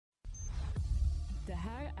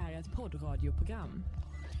ett poddradioprogram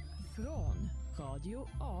från Radio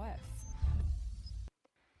AF.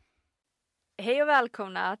 Hej och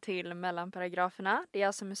välkomna till Mellanparagraferna. Det är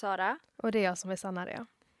jag som är Sara. Och det är jag som är Sannaria.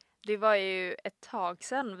 Det var ju ett tag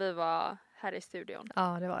sedan vi var här i studion.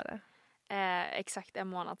 Ja, det var det. Exakt en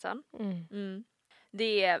månad sedan. Mm.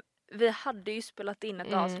 Vi hade ju spelat in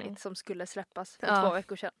ett avsnitt som skulle släppas för 2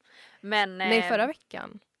 veckor sedan. Men, Nej, förra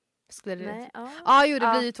veckan. Skulle det... Nej,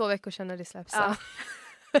 det blir ju 2 veckor sedan när det släpps. Ja.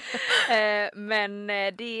 Men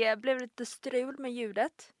det blev lite strul med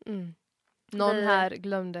ljudet. Mm. Någon här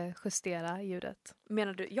glömde justera ljudet.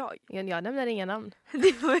 Menar du jag? Jag nämner inga namn.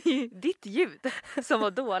 Det var ju ditt ljud som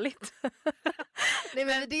var dåligt. Nej,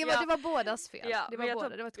 men det var bådas fel. Ja, det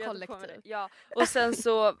var ett kollektiv. Ja. Och sen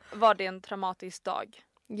så var det en traumatisk dag.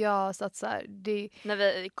 Ja, så att så här, när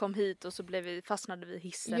vi kom hit och så fastnade vi i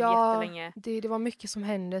hissen jättelänge. Det var mycket som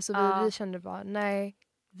hände så vi kände bara, nej,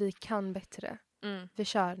 vi kan bättre. Vi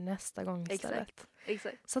kör nästa gång istället.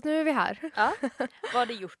 Exakt. Så att nu är vi här. Ja. Vad har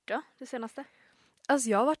du gjort då, det senaste? Alltså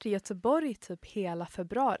jag har varit i Göteborg typ hela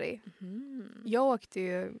februari. Jag åkte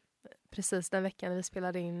ju precis den veckan vi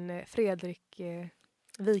spelade in Fredrik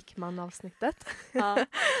Wikman-avsnittet. Ja.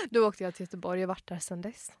 Då åkte jag till Göteborg och varit där sedan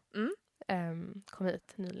dess. Kom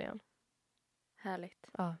hit nyligen. Härligt.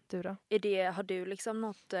 Ja, du då? Har du liksom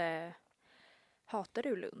något... hatar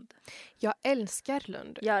du Lund? Jag älskar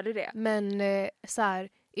Lund. Gör du det? Men så här,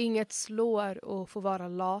 inget slår att få vara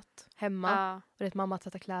lat hemma. Ja. Och det mamma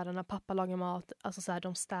tvättar kläderna, pappa lagar mat. Alltså så här,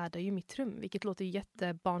 de städar ju mitt rum. Vilket låter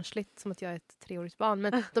jättebarnsligt, som att jag är ett 3-årigt barn.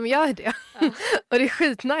 Men de gör det. Ja. Och det är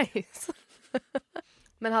skitnice.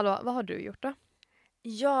 Men hallå, vad har du gjort då?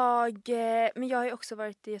 Jag har ju också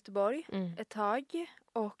varit i Göteborg ett tag.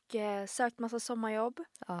 Och sökt massa sommarjobb.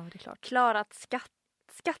 Ja, det är klart. Klarat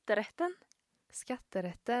skatterätten.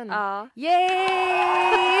 Skatterätten. Ja.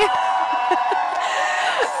 Yay!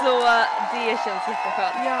 Så det känns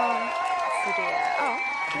jätteskönt. Ja. Så det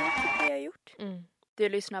är det jag har gjort. Du Du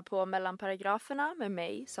lyssnar på Mellanparagraferna med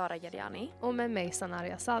mig, Sara Gadiani. Och med mig,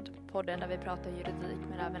 Sannaria Sad. Podden där vi pratar juridik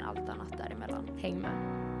men även allt annat däremellan. Häng med.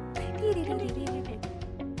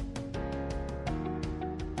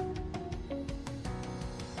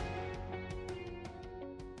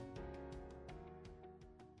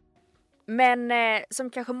 Men som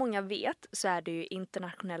kanske många vet så är det ju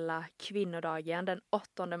internationella kvinnodagen den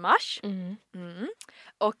 8 mars.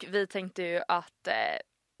 Och vi tänkte ju att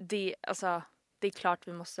det är klart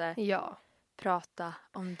vi måste prata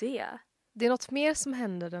om det. Det är något mer som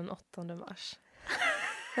händer den 8 mars.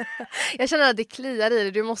 Jag känner att det kliar i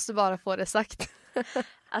det. Du måste bara få det sagt.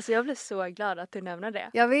 Alltså jag blir så glad att du nämner det.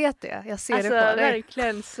 Jag vet det. Jag ser det på dig.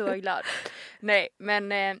 Verkligen så glad. Nej,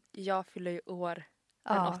 men jag fyller ju år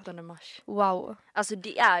den 8 mars. Wow. Alltså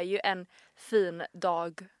det är ju en fin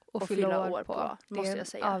dag att fylla år på. Måste jag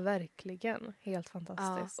säga. Ja, verkligen. Helt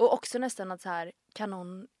fantastiskt. Ja. Och också nästan att så här, kan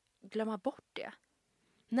någon glömma bort det?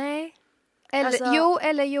 Nej. Eller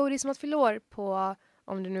det är som att fylla år på,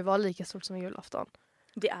 om det nu var lika stort som julafton.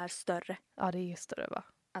 Det är större. Ja, det är större va?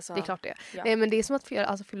 Alltså, det är klart det. Ja. Nej, men det är som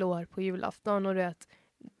att fylla år på julafton och det är att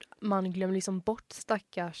man glömmer liksom bort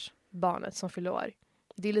stackars barnet som fyller år.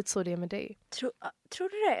 Det är lite så det är med dig. Tror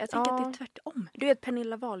du det? Jag tänker att det är tvärtom. Du vet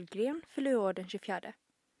Pernilla Wahlgren fyller år den 24.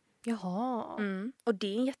 Jaha. Och det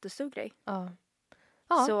är en jättestor grej. Ja.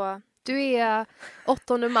 Så... Du är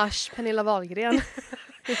 8 mars Pernilla Wahlgren.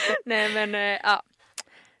 Nej men ja.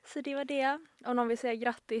 Så det var det. Om någon vill säga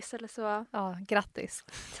grattis eller så. Ja, grattis.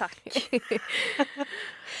 Tack.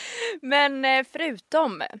 Men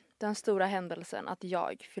förutom den stora händelsen att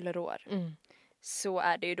jag fyller år. Så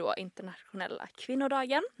är det ju då internationella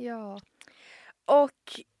kvinnodagen. Ja.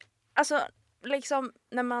 Och alltså liksom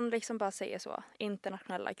när man liksom bara säger så.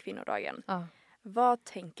 Internationella kvinnodagen. Ja. Vad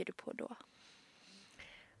tänker du på då?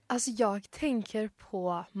 Alltså jag tänker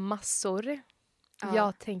på massor. Ja.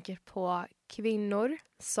 Jag tänker på kvinnor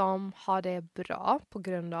som har det bra på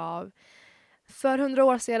grund av för 100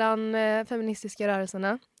 år sedan feministiska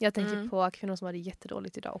rörelserna. Jag tänker på kvinnor som har det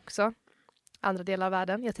jättedåligt idag också. Andra delar av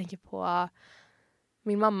världen. Jag tänker på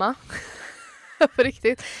min mamma. På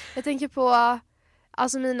riktigt. Jag tänker på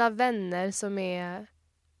alltså mina vänner som är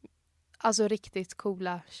alltså riktigt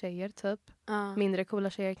coola tjejer typ. Mindre coola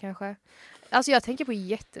tjejer kanske. Alltså jag tänker på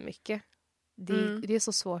jättemycket. Det är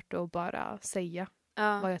så svårt att bara säga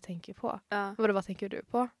vad jag tänker på. Vad tänker du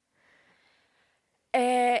på?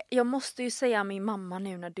 Jag måste ju säga min mamma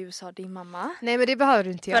nu när du sa din mamma. Nej men det behöver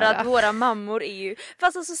du inte göra. göra. För att våra mammor är ju...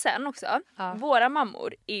 Fast alltså sen också. Våra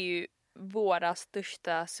mammor är ju våra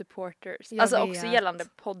största supporters. Alltså också gällande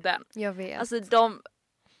podden. Jag vet. Alltså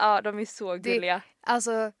Ja, de är så gulliga.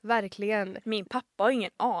 Alltså verkligen. Min pappa har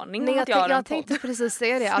ingen aning Nej, om att jag har en jag podd. tänkte precis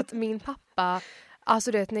säga det, att min pappa,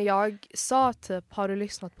 alltså det när jag sa typ, har du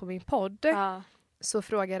lyssnat på min podd? Ja. Så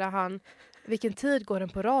frågade han, vilken tid går den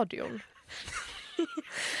på radion?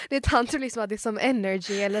 Han tror liksom att det är som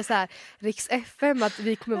Energy eller så här Riks FM, att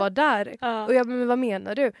vi kommer vara där. Ja. Och jag bara, men vad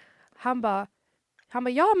menar du? Han bara,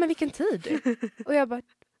 ja men vilken tid? Och jag bara,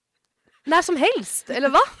 när som helst, eller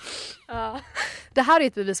va? Ja. Det här är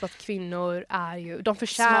ett bevis på att kvinnor är ju, de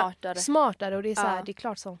smartare och det är så här, det är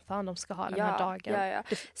klart som fan de ska ha den här dagen. Ja.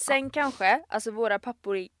 Sen kanske, alltså våra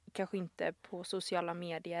pappor är kanske inte på sociala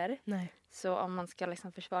medier. Nej. Så om man ska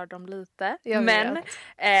liksom försvara dem lite. Jag men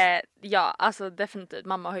vet. ja, alltså definitivt.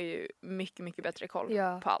 Mamma har ju mycket, mycket bättre koll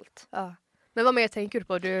på allt. Ja. Men vad mer tänker du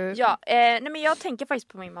på? Ja, nej men jag tänker faktiskt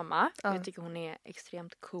på min mamma. Ja. Jag tycker hon är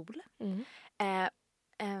extremt cool. Mm.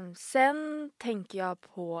 Sen tänker jag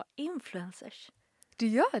på influencers. Du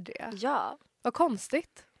gör det? Ja. Vad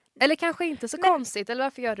konstigt. Eller kanske inte så konstigt. Eller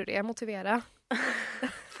varför gör du det? Motivera.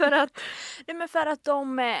 för att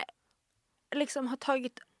de liksom har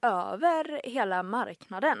tagit över hela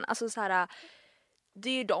marknaden. Alltså så här, det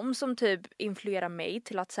är ju de som typ influerar mig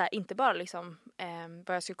till att så här, inte bara liksom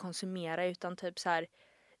vad jag ska konsumera, utan typ så här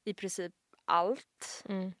i princip allt.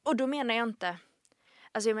 Mm. Och då menar jag inte,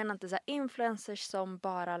 alltså jag menar inte så här influencers som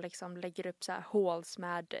bara liksom lägger upp så här hauls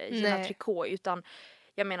med Gina Tricot, utan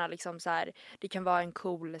jag menar liksom så här, det kan vara en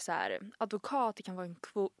cool så här advokat, det kan vara en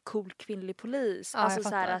cool kvinnlig polis, alltså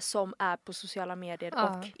så här, som är på sociala medier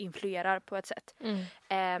och influerar på ett sätt.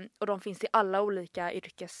 Och de finns i alla olika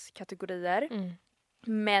yrkeskategorier.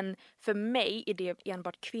 Men för mig är det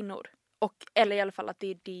enbart kvinnor. Eller i alla fall att det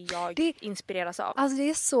är det jag inspireras av. Alltså det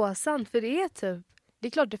är så sant, för det är typ, det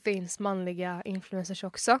är klart det finns manliga influencers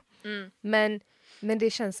också. Men det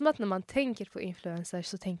känns som att när man tänker på influencers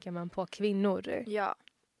så tänker man på kvinnor. Ja.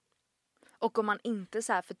 Och om man inte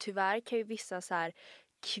så här, för tyvärr kan ju vissa så här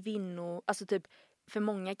alltså typ för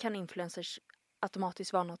många kan influencers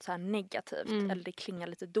automatiskt vara något så här negativt. Eller det klingar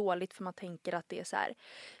lite dåligt för man tänker att det är så här,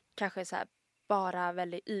 kanske så här bara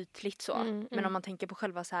väldigt ytligt så. Men om man tänker på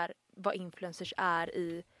själva så här vad influencers är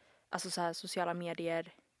i alltså så här sociala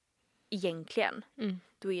medier egentligen.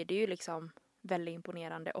 Då är det ju liksom väldigt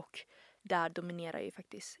imponerande, och där dominerar ju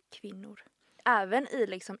faktiskt kvinnor. Även i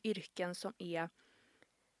liksom yrken som är,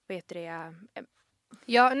 vad heter det,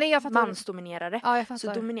 jag fattar. mansdominerade. Ja, jag fattar.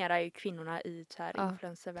 Så dominerar ju kvinnorna i så här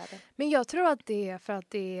influencervärlden. Men jag tror att det är för att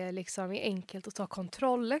det liksom är enkelt att ta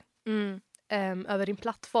kontroll över din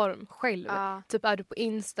plattform själv. Typ är du på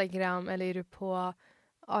Instagram eller är du på,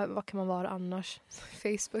 vad kan man vara annars?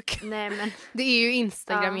 Facebook. Nej, men det är ju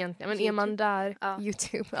Instagram egentligen. Men är man där,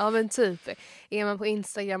 YouTube, ja men typ. Är man på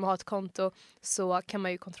Instagram och har ett konto så kan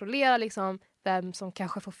man ju kontrollera liksom vem som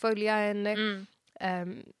kanske får följa en.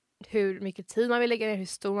 Hur mycket tid man vill lägga ner, hur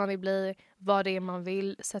stor man vill bli, vad det är man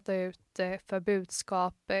vill sätta ut för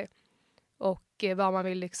budskap och vad man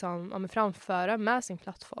vill liksom framföra med sin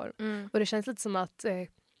plattform. Och det känns lite som att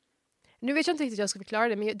nu vet jag inte riktigt hur jag ska förklara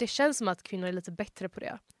det, men det känns som att kvinnor är lite bättre på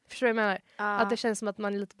det. Förstår du vad jag menar? Att det känns som att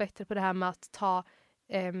man är lite bättre på det här med att ta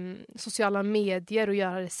sociala medier och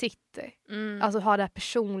göra det sitt. Alltså ha det här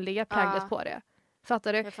personliga präglet på det.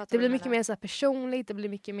 Fattar du? Det blir mycket mer så här personligt, det blir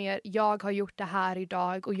mycket mer jag har gjort det här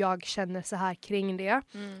idag och jag känner så här kring det.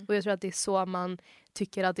 Och jag tror att det är så man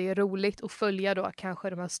tycker att det är roligt att följa då kanske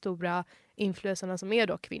de här stora influencerna som är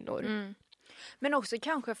då kvinnor. Men också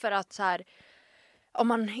kanske för att så här, om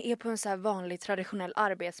man är på en så här vanlig traditionell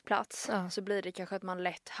arbetsplats så blir det kanske att man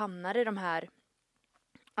lätt hamnar i de här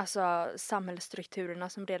alltså samhällsstrukturerna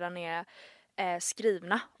som redan är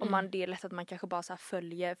skrivna. Och det är lätt att man kanske bara så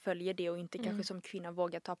här följer det och inte kanske som kvinna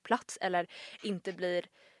vågar ta plats eller inte blir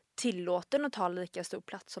tillåten att ta lika stor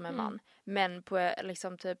plats som en man. Men på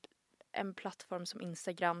liksom typ en plattform som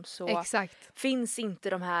Instagram så finns inte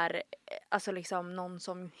de här, alltså liksom någon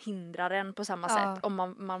som hindrar en på samma sätt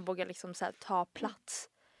om man vågar liksom så här ta plats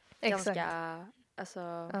ganska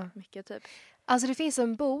mycket typ. Alltså det finns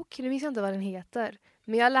en bok, nu minns jag inte vad den heter,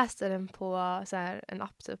 men jag läste den på så här, en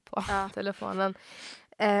app typ på telefonen.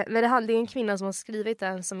 Men det är en kvinna som har skrivit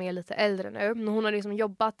den som är lite äldre nu. Men hon har liksom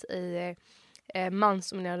jobbat i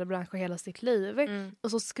mansdominerade branscher hela sitt liv.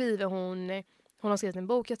 Och så skriver hon har skrivit en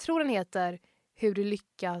bok, jag tror den heter Hur du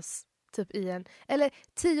lyckas typ i en, eller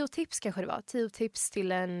 10 tips kanske det var. 10 tips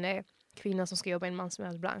till en kvinna som ska jobba i en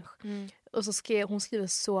mansdominerad bransch. Och så hon skriver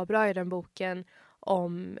så bra i den boken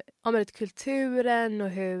om kulturen och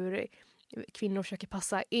hur kvinnor försöker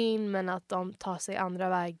passa in men att de tar sig andra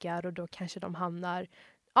vägar och då kanske de hamnar,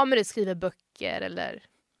 det skriver böcker eller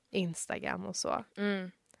Instagram och så.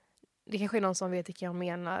 Det kanske är någon som vet vilka jag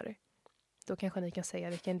menar. då kanske ni kan säga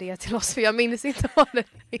vilken det är till oss, för jag minns inte vad det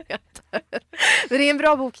heter. Men det är en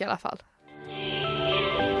bra bok i alla fall.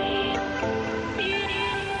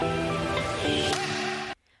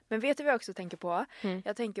 Men vet du vad jag också tänker på? Mm.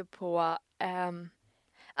 Jag tänker på,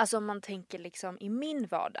 alltså om man tänker liksom i min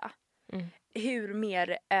vardag. Hur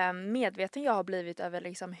mer medveten jag har blivit över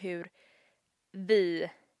liksom hur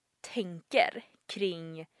vi tänker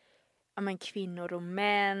kring kvinnor och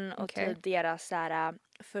män och typ deras så här,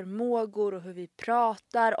 förmågor och hur vi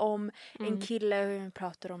pratar om en kille, hur vi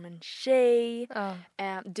pratar om en tjej.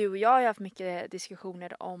 Du och jag har haft mycket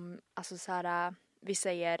diskussioner om, alltså så här, vi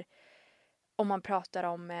säger, om man pratar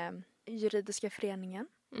om juridiska föreningen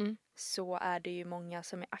så är det ju många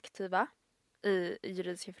som är aktiva i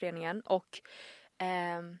juridiska föreningen och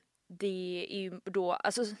det är ju då,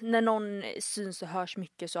 alltså när någon syns och hörs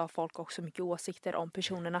mycket så har folk också mycket åsikter om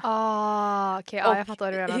personerna. Jag fattar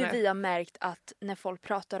vad du menar hur nu. vi har märkt att när folk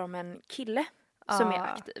pratar om en kille som är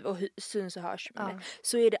aktiv och syns och hörs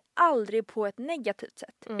så är det aldrig på ett negativt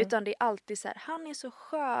sätt utan det är alltid så här, han är så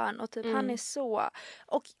skön och typ han är så,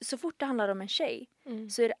 och så fort det handlar om en tjej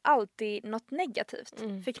så är det alltid något negativt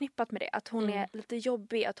förknippat med det, att hon är lite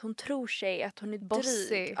jobbig, att hon tror sig, att hon är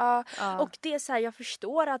dryg. Och det är så här, jag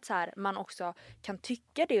förstår att så här, man också kan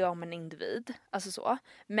tycka det om en individ, alltså så,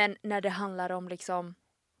 men när det handlar om liksom,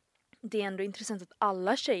 det är ändå intressant att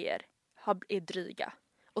alla tjejer är dryga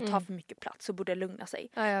och tar för mycket plats och borde lugna sig.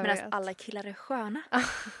 Medan alla killar är sköna.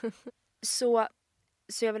 Så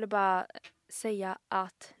jag ville bara säga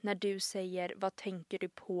att när du säger, vad tänker du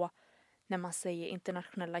på när man säger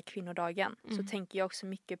internationella kvinnodagen? Så tänker jag också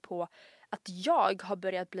mycket på att jag har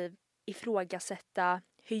börjat ifrågasätta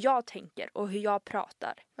hur jag tänker och hur jag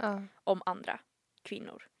pratar om andra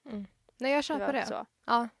kvinnor. Nej, jag köper det. Så.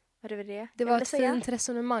 Ja. Var det väl det? Det var ett fint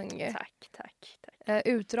resonemang. Tack.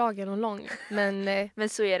 Utdragen och lång. Men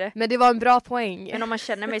så är det. Men det var en bra poäng. Men om man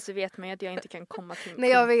känner mig så vet man ju att jag inte kan komma till. Nej,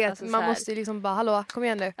 jag vet. Alltså, man måste ju liksom bara, hallå, kom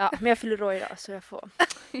igen nu. Ja, men jag fyller år idag så jag får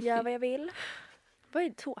göra vad jag vill. Vad är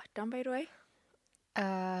tårtan, by the way?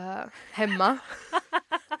 Hemma.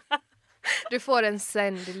 Du får den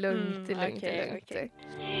sen, det är lugnt, det är lugnt, det är lugnt. Okay.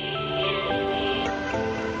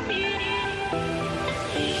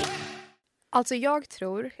 Alltså jag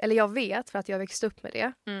tror, eller jag vet för att jag växte upp med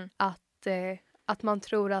det, att man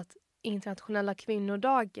tror att internationella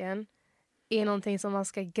kvinnodagen är någonting som man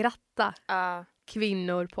ska gratta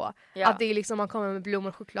kvinnor på. Ja. Att det är liksom, man kommer med blommor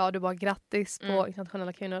och choklad och bara grattis på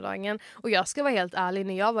internationella kvinnodagen. Och jag ska vara helt ärlig,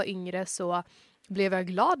 när jag var yngre så blev jag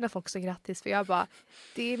glad när folk sa grattis, för jag bara,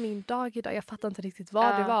 det är min dag idag, jag fattar inte riktigt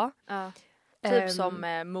vad det var. Typ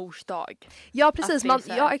som mors dag. Ja, precis.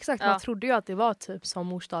 Exakt. Man trodde ju att det var typ som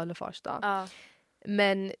mors dag eller fars dag.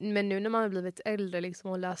 Men nu när man har blivit äldre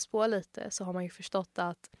liksom och läst på lite så har man ju förstått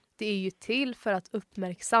att det är ju till för att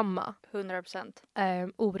uppmärksamma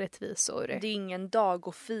 100% orättvisor. Det är ingen dag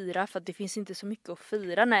att fira, för att det finns inte så mycket att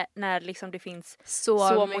fira när liksom det finns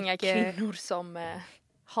så många kvinnor som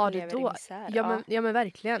har det då. Ja, men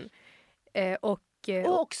verkligen. Och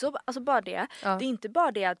också alltså bara det. Det är inte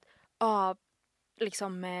bara det att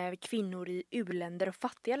liksom kvinnor i u-länder och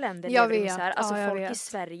fattiga länder lever så här. Alltså folk i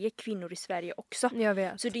Sverige, kvinnor i Sverige också. Jag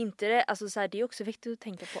vet. Så det är inte det, alltså så här, det är också viktigt att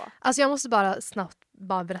tänka på. Alltså jag måste bara snabbt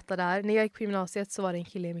berätta där. När jag gick på gymnasiet så var det en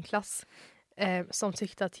kille i min klass som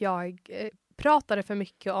tyckte att jag pratade för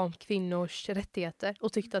mycket om kvinnors rättigheter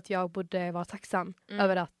och tyckte att jag borde vara tacksam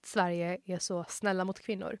över att Sverige är så snälla mot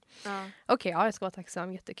kvinnor. Okej, jag ska vara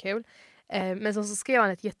tacksam, jättekul. Men så skrev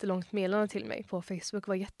han ett jättelångt meddelande till mig på Facebook,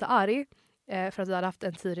 var jättearg för att vi hade haft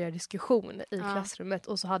en tidigare diskussion i klassrummet,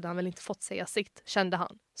 och så hade han väl inte fått säga sitt, kände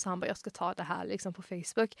han. Så han bara, jag ska ta det här liksom på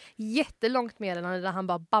Facebook. Jättelångt meddelande där han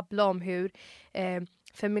bara babblade om hur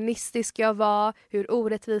feministisk jag var, hur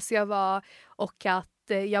orättvis jag var och att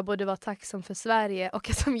jag borde vara tacksam för Sverige, och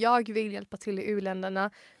att om jag vill hjälpa till i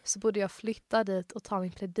u-länderna så borde jag flytta dit och ta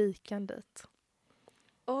min predikan dit.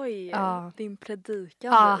 Oj, din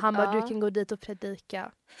predikan. Ja, han bara, du kan gå dit och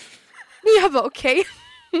predika. Jag bara, okej.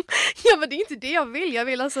 Ja, men det är inte det jag vill. Jag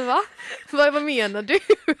vill alltså, vad menar du?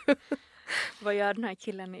 Vad gör den här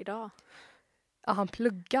killen idag? Ja, han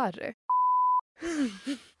pluggar.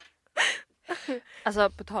 Alltså,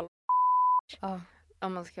 på tal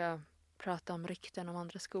om man ska prata om rykten om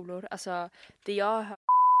andra skolor. Alltså, det jag hör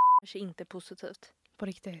är inte positivt. På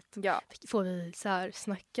riktigt. Ja. Får vi så här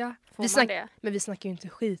snacka? Det? Men vi snackar ju inte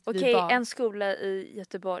skit. Okej, en skola i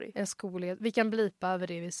Göteborg. En skola. Vi kan blipa över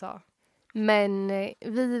det vi sa. Men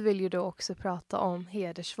vi vill ju då också prata om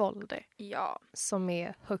hedersvåld. Ja. Som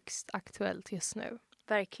är högst aktuellt just nu.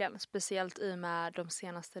 Verkligen. Speciellt i och med de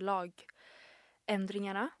senaste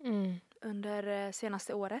lagändringarna under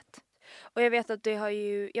senaste året. Och jag vet att det har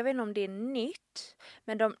ju, jag vet inte om det är nytt,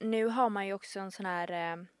 men nu har man ju också en sån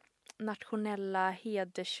här nationella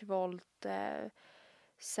hedersvåld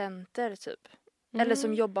center typ. Eller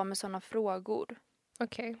som jobbar med såna frågor.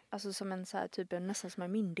 Okej. Alltså som en så här typ nästan som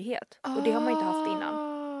en myndighet. Och det har man inte haft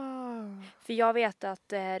innan. För jag vet att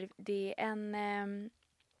det är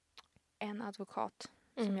en advokat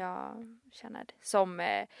som jag känner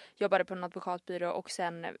som jobbade på en advokatbyrå och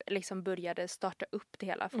sen liksom började starta upp det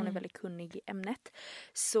hela för hon är väldigt kunnig i ämnet.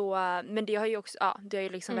 Så, men det har ju också, det har ju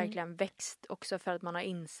liksom verkligen växt också för att man har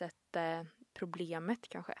insett problemet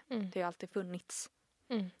kanske. Det har ju alltid funnits.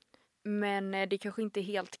 Men det kanske inte är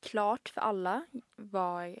helt klart för alla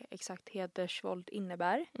vad exakt hedersvåld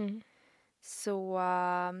innebär. Så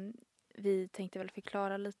vi tänkte väl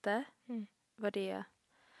förklara lite vad det är.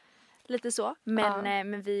 Lite så.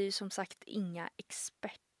 Men vi är ju som sagt inga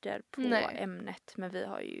experter på ämnet. Men vi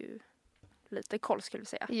har ju lite koll skulle vi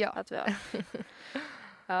säga. Ja. Att vi har.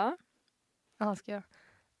 Ja. Ja, ska jag.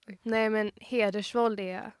 Nej, men hedersvåld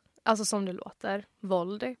är, alltså som det låter,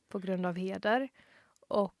 våld på grund av heder.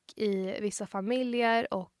 Och i vissa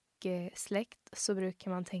familjer och släkt så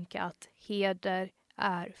brukar man tänka att heder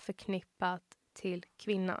är förknippat till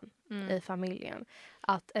kvinnan i familjen.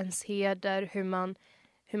 Att ens heder, hur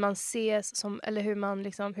man ses som, eller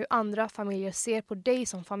hur andra familjer ser på dig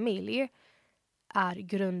som familj är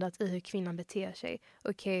grundat i hur kvinnan beter sig.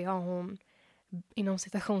 Okej, har hon inom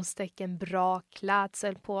citationstecken bra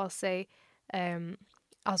klädsel på sig,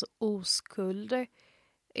 alltså oskuld,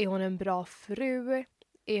 är hon en bra fru,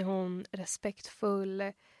 är hon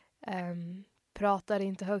respektfull, pratar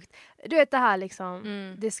inte högt. Du vet det här liksom,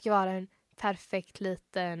 det ska vara en perfekt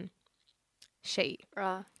liten tjej.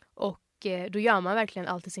 Och då gör man verkligen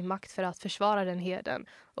allt i sin makt för att försvara den heden.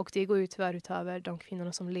 Och det går ju tyvärr utöver de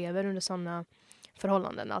kvinnorna som lever under sådana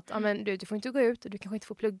förhållanden. Att du får inte gå ut, du kanske inte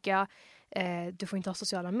får plugga, du får inte ha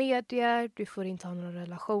sociala medier, du får inte ha några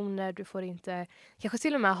relationer, du får inte kanske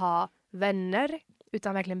till och med ha vänner,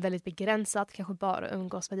 utan verkligen väldigt begränsat, kanske bara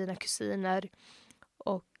umgås med dina kusiner.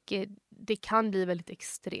 Och det kan bli väldigt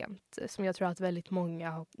extremt, som jag tror att väldigt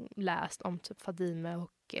många har läst om typ Fadime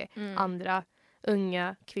och andra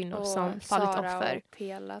unga kvinnor och som fallit offer. Och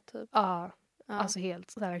Pela typ. Ja, alltså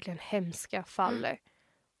helt så där verkligen hemska fall.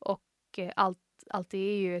 Och allt det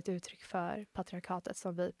är ju ett uttryck för patriarkatet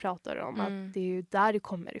som vi pratar om. Att det är ju där det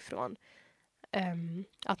kommer ifrån.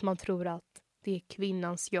 Att man tror att det är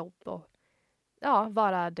kvinnans jobb och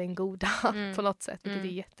vara den goda på något sätt. Vilket är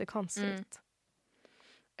jättekonstigt.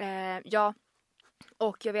 Ja,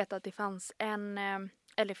 och jag vet att det fanns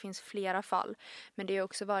eller finns flera fall. Men det har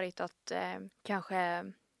också varit att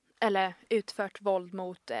utfört våld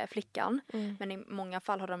mot flickan. Men i många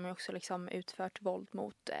fall har de också liksom utfört våld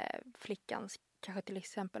mot flickans, kanske till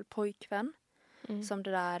exempel pojkvän. Som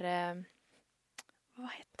det där, vad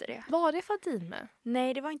hette det? Var det Fadime?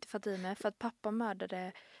 Nej, det var inte Fadime. För att pappa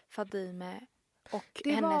mördade Fadime och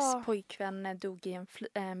hennes pojkvän dog i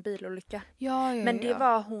en bilolycka. Ja. Men det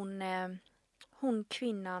var hon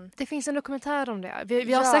kvinnan. Det finns en dokumentär om det.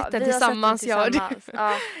 Vi har sett den tillsammans.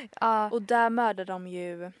 Och där mördade de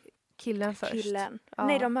ju killen först. Ja.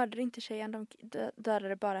 Nej, de mördade inte tjejen. De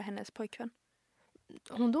dödade bara hennes pojkvän.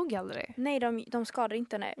 Hon dog aldrig? Nej, de skadade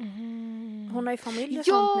inte henne. Hon har ju familj och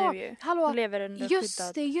sånt nu ju. Hallå, hon lever under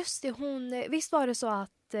skyddad. Just det. Visst var det så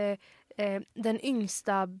att den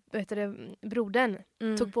yngsta brodern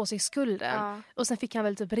tog på sig skulden. Och sen fick han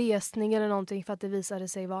väl typ resning eller någonting för att det visade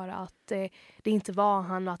sig vara att det inte var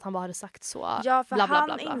han och att han bara hade sagt så. Ja, för bla, bla, han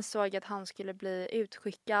bla, bla. insåg att han skulle bli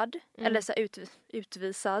utskickad. Eller så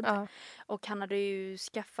utvisad. Och han hade ju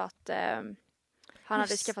skaffat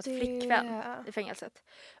flickvän i fängelset.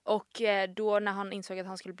 Och då när han insåg att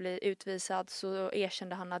han skulle bli utvisad så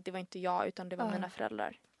erkände han att det var inte jag utan det var mina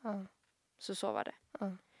föräldrar. Så var det.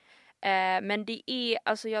 Men det är,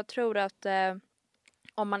 alltså jag tror att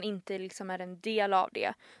om man inte liksom är en del av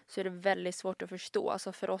det så är det väldigt svårt att förstå.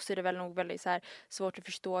 Alltså för oss är det väl nog väldigt så här svårt att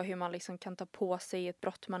förstå hur man liksom kan ta på sig ett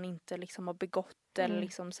brott man inte liksom har begått eller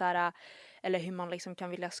liksom så här, eller hur man liksom kan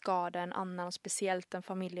vilja skada en annan, speciellt en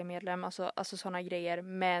familjemedlem, alltså sådana grejer.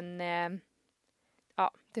 Men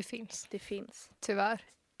det finns. Tyvärr.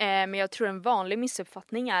 Men jag tror en vanlig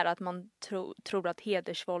missuppfattning är att man tror att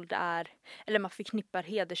hedersvåld eller man förknippar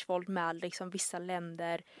hedersvåld med liksom vissa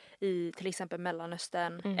länder i till exempel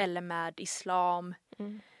Mellanöstern eller med islam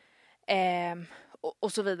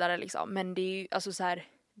och så vidare liksom. Men det är ju alltså så här,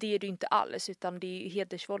 det är det ju inte alls, utan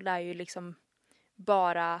hedersvåld är ju liksom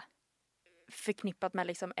bara förknippat med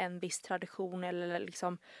liksom en viss tradition eller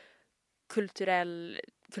liksom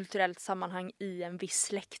kulturellt sammanhang i en viss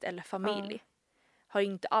släkt eller familj. har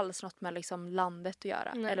inte alls något med liksom landet att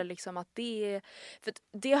göra. Nej. Eller liksom att det är, för att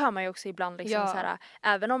det hör man ju också ibland liksom Ja. så här,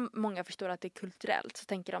 även om många förstår att det är kulturellt så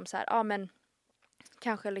tänker de så här, ja men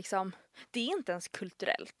kanske liksom, det är inte ens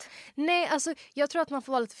kulturellt. Nej, alltså jag tror att man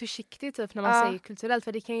får vara lite försiktig typ när man Ja. säger kulturellt.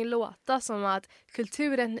 För det kan ju låta som att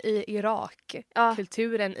kulturen i Irak, Ja.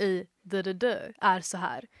 kulturen i är så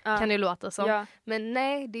här. Ja. Kan det låta som. Ja. Men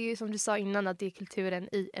nej, det är ju som du sa innan att det är kulturen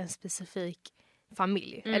i en specifik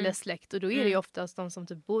familj eller släkt. Och då är det ju oftast de som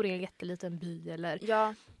typ bor i en jätteliten by eller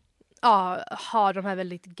Ja. har de här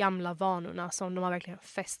väldigt gamla vanorna som de har verkligen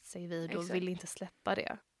fäst sig vid och Exakt. vill inte släppa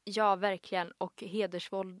det. Ja, verkligen. Och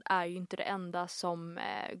hedersvåld är ju inte det enda som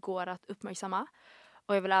går att uppmärksamma.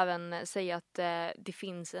 Och jag vill även säga att det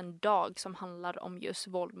finns en dag som handlar om just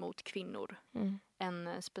våld mot kvinnor.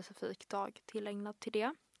 En specifik dag tillägnad till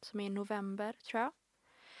det. Som är i november, tror jag.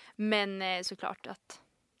 Men såklart att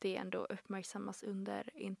det ändå uppmärksammas under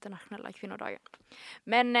internationella kvinnodagen.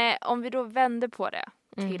 Men om vi då vänder på det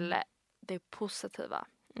till det positiva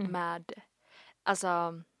med,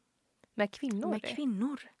 alltså, Med kvinnor? med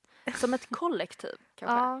kvinnor. Som ett kollektiv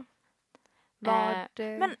kanske. Ja.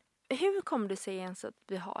 Men hur kom det sig ens att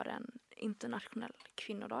vi har en internationell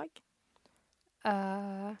kvinnodag?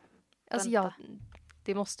 Alltså Vänta.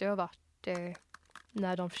 det måste ju ha varit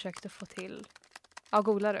när de försökte få till... Ja,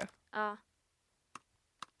 googlar du? Ja.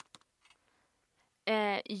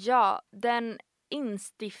 Ja, den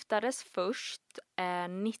instiftades först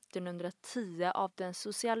 1910 av den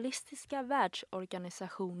socialistiska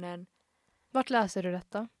världsorganisationen Vart läser du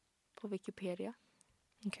detta? på Wikipedia.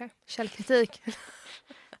 Okej. Källkritik.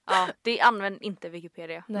 Ja, det använder inte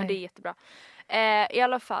Wikipedia, men Nej. det är jättebra. I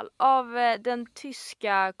alla fall, av den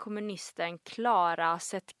tyska kommunisten Clara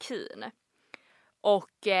Zetkin.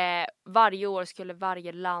 Och varje år skulle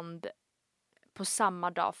varje land på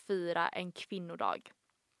samma dag fira en kvinnodag.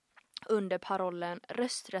 Under parollen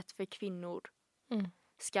rösträtt för kvinnor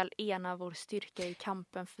skall ena vår styrka i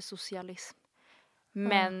kampen för socialism.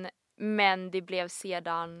 Men det blev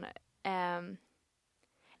sedan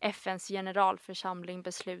FNs generalförsamling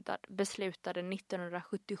beslutade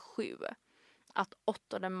 1977 att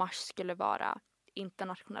 8 mars skulle vara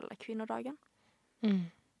internationella kvinnodagen.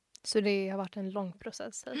 Så det har varit en lång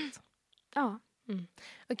process hit. Ja.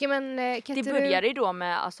 Okej, men kan Det inte började ju då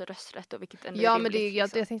med alltså rösträtt och vilket ändå Ja, är men rimligt, jag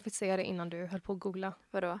liksom. tänkte faktiskt säga det innan du höll på att googla.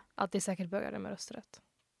 Vadå? Att det säkert började med rösträtt.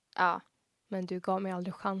 Ja. Men du gav mig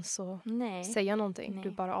aldrig chans att Nej. säga någonting. Nej.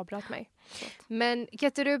 Du bara avbröt mig. Förlåt. Men kan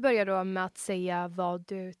inte du börja då med att säga vad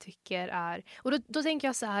du tycker är... Och då tänker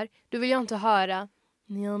jag så här, då vill jag inte höra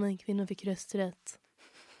ja, men kvinnor fick rösträtt.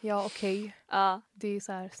 Ja, okej. Ja. Det är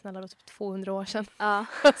så här, snälla, då typ 200 år sedan. Ja.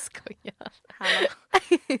 Jag skojar. Hallå.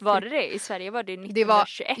 Var det? I Sverige var det Det var,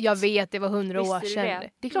 1921. jag vet, det var 100 år Visste du sedan. det?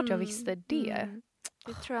 Det är klart jag visste det.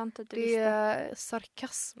 Det tror jag inte att du Det visste. är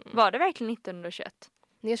sarkasm. Var det verkligen 1921?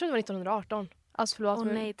 Nej, jag tror det var 1918. Alltså förlåt. Åh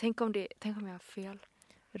men nej, tänk om jag har fel.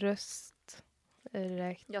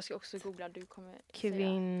 Rösträtt. Jag ska också googla, du kommer säga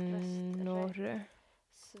Kvinnor. rösträtt.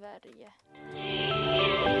 Sverige.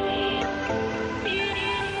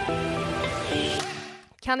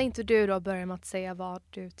 Kan inte du då börja med att säga vad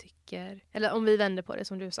du tycker, eller om vi vänder på det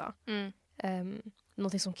som du sa,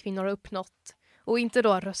 någonting som kvinnor har uppnått, och inte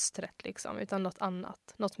då rösträtt liksom, utan något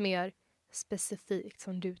annat, något mer specifikt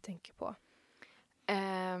som du tänker på.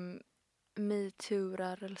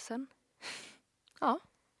 MeToo-rörelsen. Ja,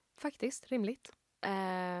 faktiskt, rimligt.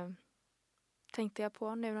 Tänkte jag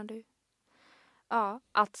på nu när du... Ja,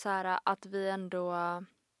 att så här, att vi ändå...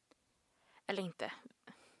 Eller inte...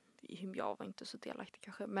 Jag var inte så delaktig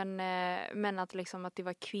kanske. Men att liksom att det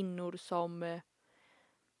var kvinnor som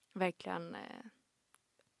verkligen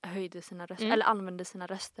höjde sina röster. Eller använde sina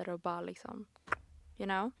röster och bara liksom... You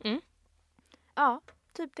know? Ja,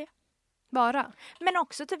 typ det. Bara. Men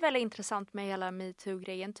också typ väldigt intressant med hela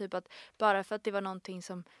MeToo-grejen. Typ att bara för att det var någonting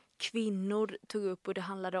som kvinnor tog upp och det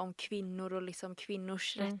handlade om kvinnor och liksom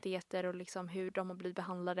kvinnors rättigheter och liksom hur de har blivit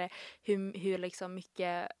behandlade, hur liksom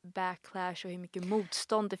mycket backlash och hur mycket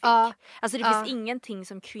motstånd det fick. Alltså det finns ingenting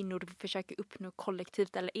som kvinnor försöker uppnå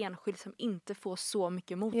kollektivt eller enskilt som inte får så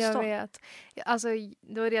mycket motstånd. Jag vet. Alltså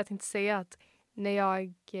det var det jag tänkte säga, att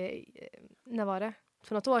när var det?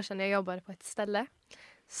 För något år sedan när jag jobbade på ett ställe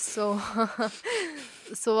så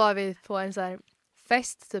var vi på en så här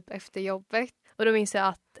fest typ efter jobbet. Och då minns jag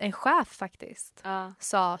att en chef faktiskt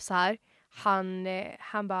sa så här.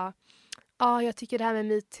 Han bara, jag tycker det här med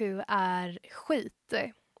MeToo är skit.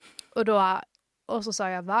 Och så sa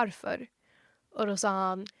jag varför. Och då sa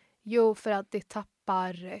han, jo för att det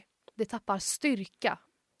tappar styrka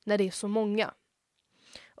när det är så många.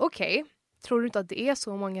 Okej, tror du inte att det är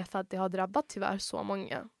så många för att det har drabbat tyvärr så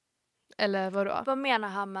många? Eller vadå? Vad menar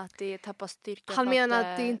han med att det tappar styrka? Han menar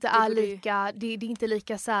att det inte är lika, det är inte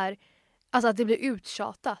lika så här, alltså att det blir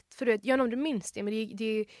uttjatat. För du vet, jag vet inte om du minns det, men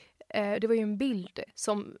det var ju en bild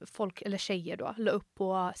som folk, eller tjejer då, la upp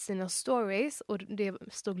på sina stories och det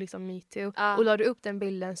stod liksom MeToo. Och la du upp den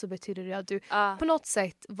bilden så betyder det att du på något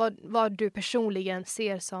sätt, vad du personligen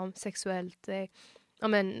ser som sexuellt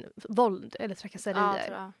våld eller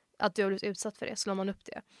trakasserier. Att du har blivit utsatt för det, så la man upp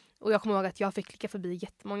det. Och jag kommer ihåg att jag fick klicka förbi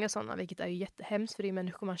jättemånga sådana, vilket är ju jättehemskt för det är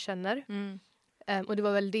människor man känner. Och det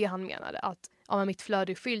var väl det han menade, att mitt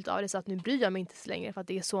flöde är fyllt av det så att nu bryr jag mig inte så länge för att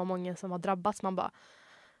det är så många som har drabbats. Man bara,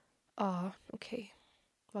 okej.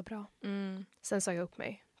 Vad bra. Sen sa jag upp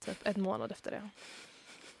mig typ 1 månad efter det.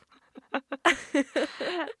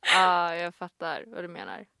 Jag fattar vad du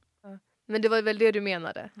menar. Men det var väl det du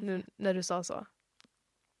menade nu när du sa så?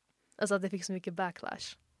 Alltså att det fick så mycket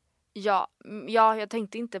backlash. Ja, jag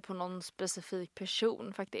tänkte inte på någon specifik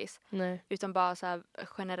person faktiskt. Nej. Utan bara så här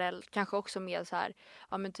generellt, kanske också mer så här,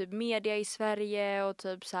 men typ media i Sverige och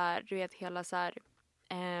typ så här, du vet hela så här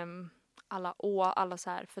alla så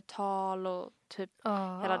här förtal och typ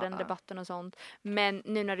hela den debatten och sånt. Men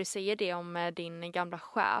nu när du säger det om din gamla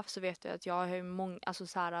chef så vet du att jag har ju alltså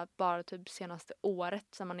så här, bara typ senaste året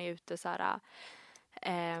som man är ute så här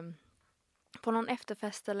på någon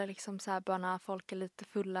efterfest eller liksom så här bara när folk är lite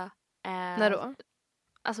fulla. När då?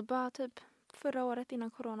 Alltså bara typ förra året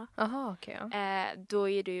innan corona. Aha, okej. Ja. Då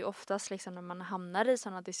är det ju oftast liksom när man hamnar i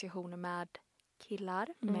sådana diskussioner med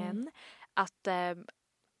killar, men att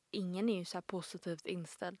ingen är ju så här positivt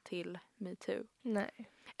inställd till MeToo. Nej.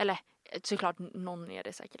 Eller såklart någon är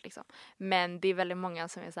det säkert liksom. Men det är väldigt många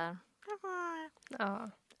som är så här.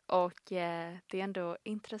 Ja. Och det är ändå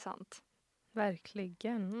intressant.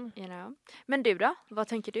 Verkligen. You know. Men du då? Vad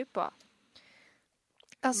tänker du på?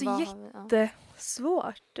 Alltså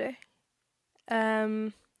jättesvårt.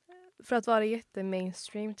 För att vara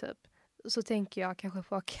jätte-mainstream typ. Så tänker jag kanske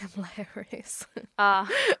på Kamala Harris.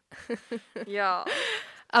 Ja.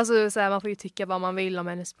 Alltså så här, man får ju tycka vad man vill om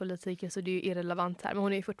hennes politik, så det är ju irrelevant här. Men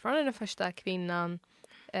hon är ju fortfarande den första kvinnan,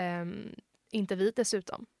 inte vit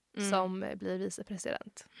dessutom, som blir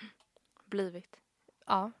vicepresident. Blivit.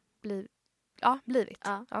 Ja, blivit.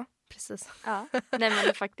 Ja, precis. Ja, nej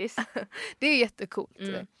men faktiskt. Det är jättecoolt.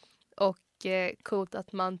 Och coolt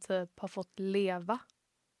att man typ har fått leva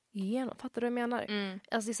igenom. Fattar du vad jag menar?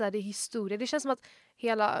 Alltså det är, så här, det är historia. Det känns som att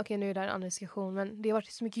hela, nu är det en annan diskussion, men det har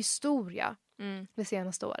varit så mycket historia det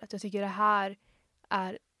senaste året. Jag tycker det här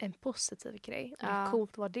är en positiv grej. Det är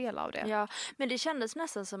coolt att vara del av det. Ja, men det kändes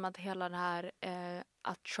nästan som att hela det här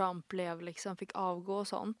att Trump blev liksom fick avgå och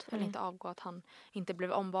sånt. Eller inte avgå, att han inte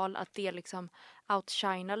blev omvald. Att det liksom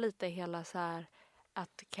outshinar lite hela så här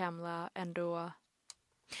att Kamala ändå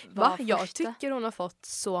Va? Jag tycker hon har fått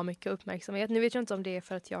så mycket uppmärksamhet. Nu vet jag inte om det är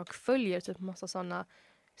för att jag följer typ massa sådana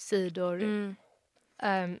sidor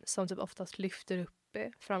som typ oftast lyfter upp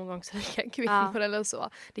framgångsrika kvinnor eller så.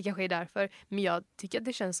 Det kanske är därför. Men jag tycker att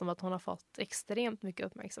det känns som att hon har fått extremt mycket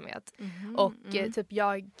uppmärksamhet. Och typ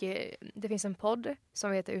det finns en podd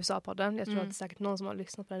som heter USA-podden. Jag tror att det är säkert någon som har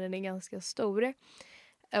lyssnat på den. Den är ganska stor.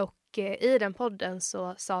 Och i den podden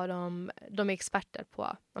så sa de är experter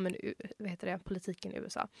på politiken i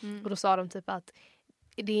USA. Och då sa de typ att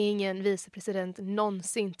det är ingen vicepresident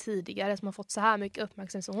någonsin tidigare som har fått så här mycket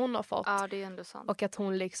uppmärksamhet som hon har fått. Ja, det är ändå sant. Och att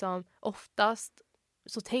hon liksom oftast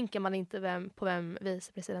så tänker man inte på vem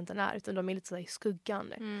vicepresidenten är, utan de är lite så i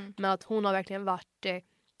skuggan. Men att hon har verkligen varit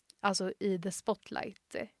alltså i the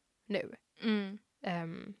spotlight nu.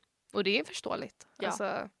 Och det är förståeligt. Ja.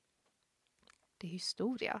 Alltså, det är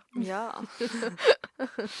historia. Ja.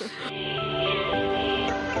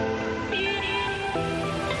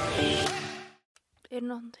 Är det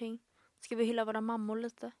någonting? Ska vi hylla våra mammor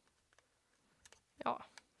lite? Ja.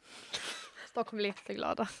 De kommer bli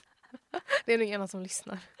jätteglada. Det är nog ena som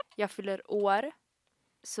lyssnar. Jag fyller år.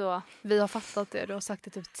 Så. Vi har fattat det. Du har sagt det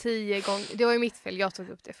typ 10 gånger. Det var ju mitt fel. Jag tog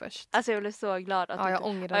upp det först. Alltså jag blev så glad. Att jag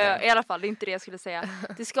ångrar det. I alla fall, det är inte det jag skulle säga.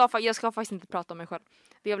 Jag ska faktiskt inte prata om mig själv.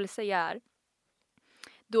 Det jag vill säga är.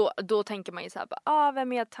 Då tänker man ju så här.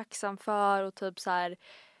 Vem är jag tacksam för? Och typ så här.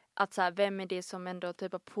 Att så här, vem är det som ändå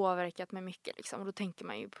typ har påverkat mig mycket liksom. Och då tänker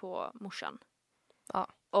man ju på morsan. Ja.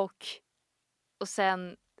 Och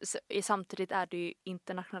sen samtidigt är det ju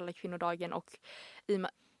internationella kvinnodagen. Och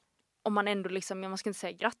om man ändå liksom, man ska inte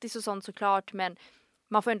säga grattis och sånt såklart. Men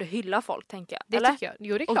man får ändå hylla folk, tänker jag. Det eller? tycker jag.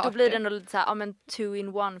 Jo, det är klart. Och då blir det ändå lite så här, 2 in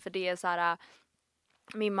 1. För det är så här,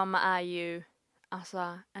 min mamma är ju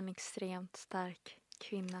alltså en extremt stark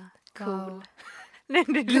kvinna. Cool. Wow.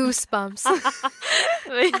 Goosebumps.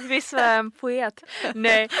 Visst var jag en poet.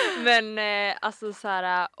 Nej, men alltså så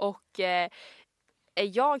här, och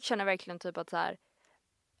jag känner verkligen typ att så här,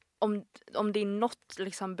 om det är något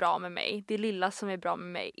liksom bra med mig, det lilla som är bra med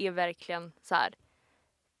mig är verkligen så här,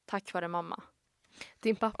 tack vare mamma.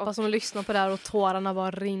 Din pappa som lyssnar på det här och tårarna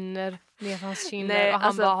bara rinner ner för hans kinder. Nej, och han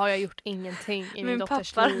alltså, bara, har jag gjort ingenting i min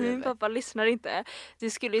dotters liv? Min pappa lyssnar inte. Det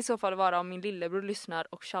skulle i så fall vara om min lillebror lyssnar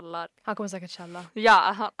och tjallar. Han kommer säkert tjalla.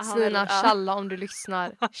 Ja, Sina, tjalla om du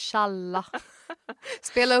lyssnar. Tjalla.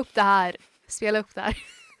 Spela upp det här.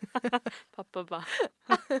 Pappa bara.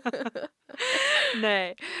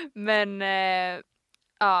 Nej, men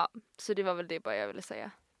ja, så det var väl det bara jag ville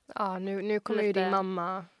säga. Ja, nu kommer ju din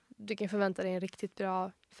mamma. Du kan förvänta dig en riktigt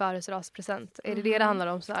bra födelsedagspresent. Är det det handlar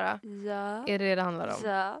om, Sara? Ja. Är det handlar om?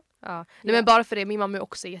 Ja. Ja. Nej, men bara för det, min mamma är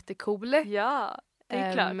också jättecool. Ja, det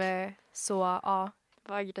är klart. Så ja.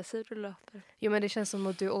 Vad aggressiv du låter. Jo, men det känns som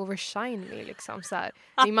att du overshine me liksom så här.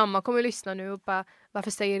 Min mamma kommer lyssna nu och bara,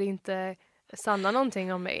 varför säger inte Sanna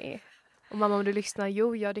någonting om mig? Och mamma, om du lyssnar,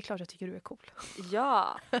 ja, det är klart jag tycker du är cool.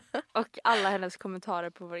 Ja, och alla hennes kommentarer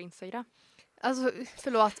på vår Instagram. Alltså,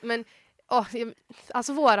 förlåt, men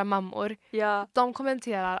alltså våra mammor, de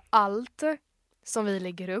kommenterar allt som vi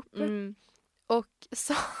lägger upp. Och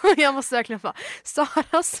så, jag måste verkligen bara,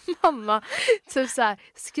 Saras mamma typ så här,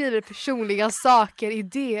 skriver personliga saker i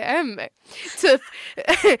DM. Typ,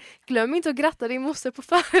 glöm inte att gratta din moster på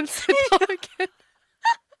födelsedagen.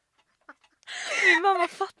 Min mamma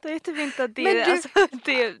fattar ju typ inte att det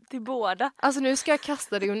är till båda. Alltså nu ska jag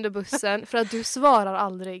kasta dig under bussen för att du svarar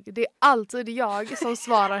aldrig. Det är alltid jag som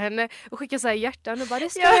svarar henne och skickar så här hjärtan och bara, det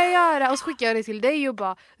ska jag göra. Och så skickar jag det till dig och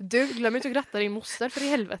bara, du glöm inte att gratta din moster för i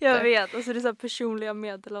helvete. Jag vet, alltså det är så här personliga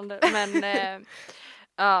meddelanden. Men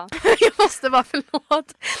ja. Jag måste bara,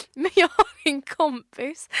 förlåt. Men jag har en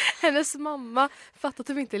kompis, hennes mamma fattar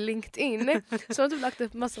typ inte LinkedIn. Så hon har typ lagt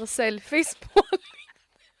upp massa selfies på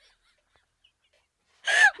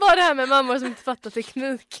bara det här med mammor som inte fattar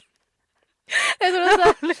teknik. Jag tror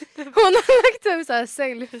hon har lagt upp så här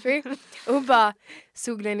selfie och bara,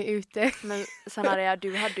 solen är ute. Men Sanaria,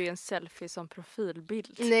 du hade ju en selfie som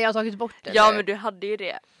profilbild. Nej, jag har tagit bort den. Ja, men du hade ju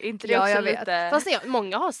det. Inte det också jag lite... vet. Fast nej,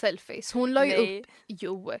 många har selfies. Hon la ju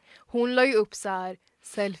upp, hon la ju upp så här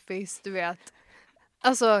selfies, du vet.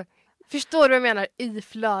 Alltså, förstår du vad jag menar? I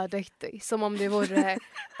flödet. Som om det vore,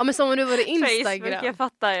 men som om det vore Instagram. Facebook, jag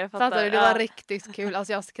fattar. Fattar du? Det var riktigt kul.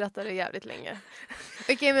 Alltså jag skrattade jävligt länge.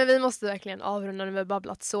 Okej, men vi måste verkligen avrunda när vi har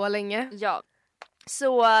babblat så länge. Ja.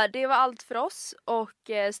 Så det var allt för oss.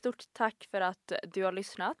 Och stort tack för att du har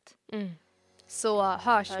lyssnat. Så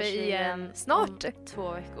hörs vi igen snart. Om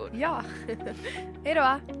 2 veckor. Ja. Hej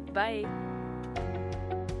då. Bye.